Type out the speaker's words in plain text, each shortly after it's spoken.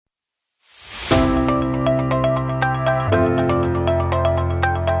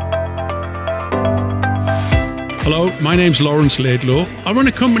Hello, my name's Lawrence Laidlow. I run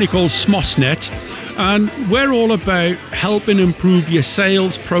a company called SMOSNET, and we're all about helping improve your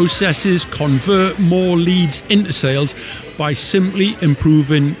sales processes, convert more leads into sales by simply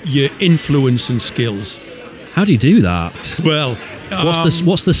improving your influence and skills. How do you do that? Well,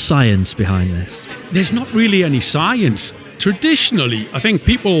 what's the science behind this? There's not really any science. Traditionally, I think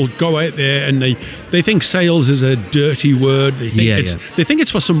people go out there and they think sales is a dirty word. They think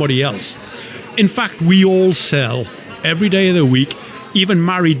it's for somebody else. In fact, we all sell every day of the week. Even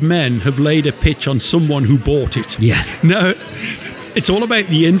married men have laid a pitch on someone who bought it. Yeah. Now, it's all about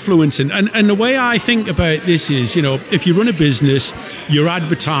the influencing. And the way I think about this is, if you run a business, you're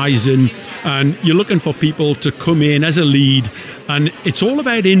advertising and you're looking for people to come in as a lead, and it's all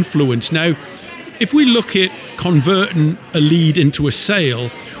about influence. Now, if we look at converting a lead into a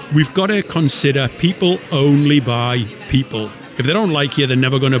sale, we've got to consider people only buy people. If they don't like you, they're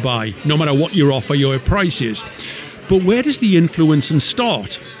never going to buy, no matter what your offer, your price is. But where does the influencing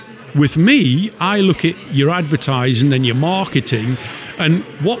start? With me, I look at your advertising and your marketing and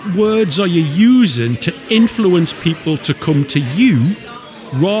what words are you using to influence people to come to you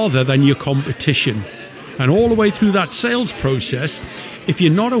rather than your competition. And all the way through that sales process, if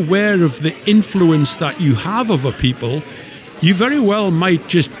you're not aware of the influence that you have over people, you very well might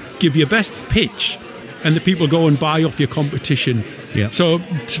just give your best pitch and the people go and buy off your competition. Yeah. So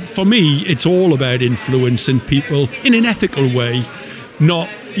for me, it's all about influencing people in an ethical way, not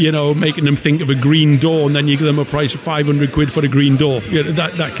making them think of a green door and then you give them a price of 500 quid for a green door.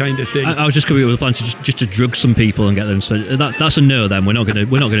 That kind of thing. I was just coming up with a plan to just drug some people and get them. So that's a no. Then we're not going to do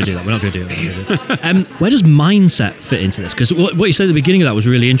that. We're not going to do that. Where does mindset fit into this? Because what you said at the beginning of that was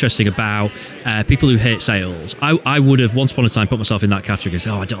really interesting about people who hate sales. I would have once upon a time put myself in that category and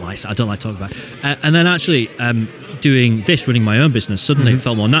say, I don't like talking about it. And then actually doing this, running my own business, suddenly it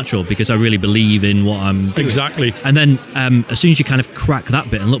felt more natural because I really believe in what I'm doing. Exactly. And then as soon as you kind of crack that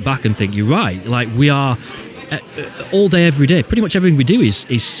bit and look back and think, you're right, like we are all day, every day, pretty much everything we do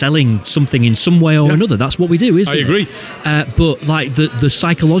is selling something in some way or another. That's what we do, isn't it? I agree. But like the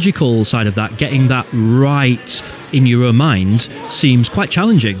psychological side of that, getting that right in your own mind seems quite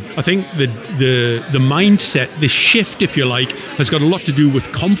challenging. I think the mindset, the shift, if you like, has got a lot to do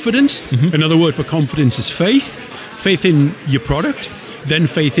with confidence. Another word for confidence is faith. Faith in your product, then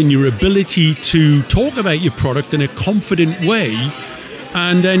faith in your ability to talk about your product in a confident way.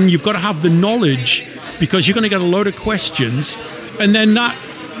 And then you've got to have the knowledge because you're going to get a load of questions. And then that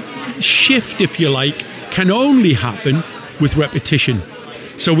shift, if you like, can only happen with repetition.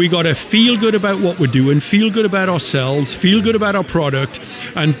 So we got to feel good about what we're doing, feel good about ourselves, feel good about our product,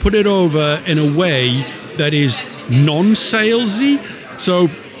 and put it over in a way that is non-salesy. So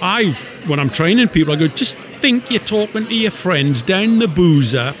when I'm training people, I go, just think you're talking to your friends down the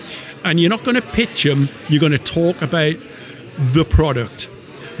boozer and you're not going to pitch them, you're going to talk about the product.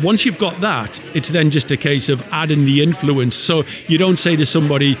 Once you've got that, it's then just a case of adding the influence. So you don't say to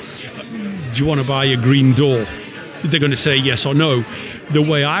somebody, do you want to buy a green door? They're going to say yes or no. The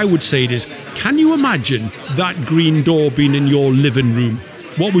way I would say it is, can you imagine that green door being in your living room?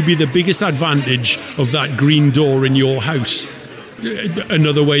 What would be the biggest advantage of that green door in your house?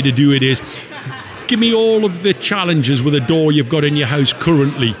 Another way to do it is, give me all of the challenges with a door you've got in your house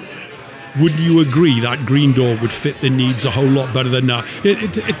currently. Would you agree that green door would fit the needs a whole lot better than that?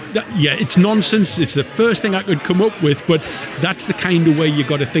 It's nonsense. It's the first thing I could come up with, but that's the kind of way you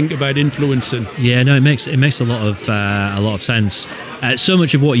got to think about influencing. Yeah, no, it makes a lot of sense. So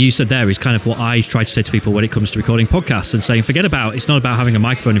much of what you said there is kind of what I try to say to people when it comes to recording podcasts and saying, it's not about having a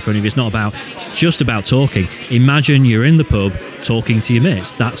microphone in front of you. It's just about talking. Imagine you're in the pub talking to your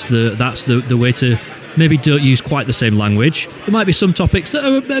mates. That's the way to. Maybe don't use quite the same language. There might be some topics that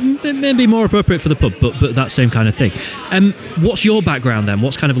are maybe more appropriate for the pub, but that same kind of thing. What's your background then?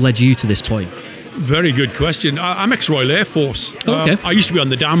 What's kind of led you to this point? Very good question. I'm ex-Royal Air Force. Okay. I used to be on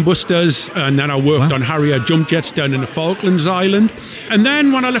the Dam Busters, and then I worked on Harrier jump jets down in the Falklands Island. And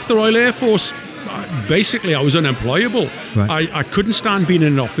then when I left the Royal Air Force, basically I was unemployable. Right. I couldn't stand being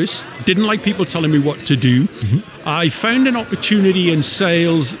in an office, didn't like people telling me what to do. I found an opportunity in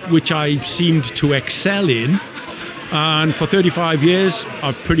sales which I seemed to excel in, and for 35 years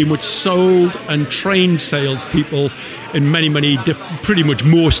I've pretty much sold and trained salespeople in many pretty much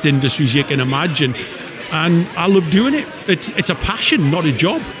most industries you can imagine, and I love doing it. It's a passion, not a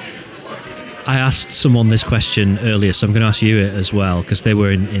job. I asked someone this question earlier, so I'm going to ask you it as well, because they were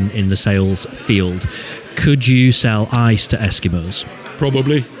in the sales field. Could you sell ice to Eskimos?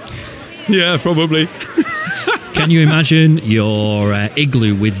 Probably. Yeah, probably. Can you imagine your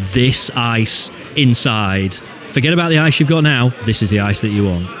igloo with this ice inside? Forget about the ice you've got now. This is the ice that you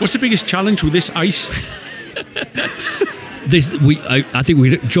want. What's the biggest challenge with this ice? I think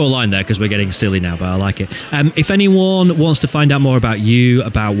we draw a line there because we're getting silly now, but I like it. If anyone wants to find out more about you,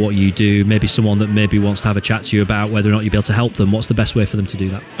 about what you do, maybe someone that maybe wants to have a chat to you about whether or not you'll be able to help them, what's the best way for them to do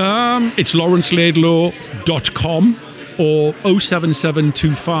that? It's lawrencelaidlow.com or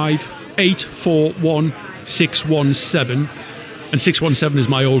 07725 841 617. And 617 is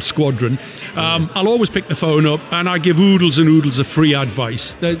my old squadron. I'll always pick the phone up, and I give oodles and oodles of free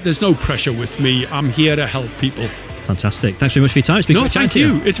advice. There's no pressure with me. I'm here to help people. Fantastic. Thanks very much for your time. It's been great chatting to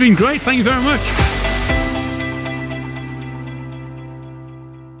you. It's been great. Thank you very much.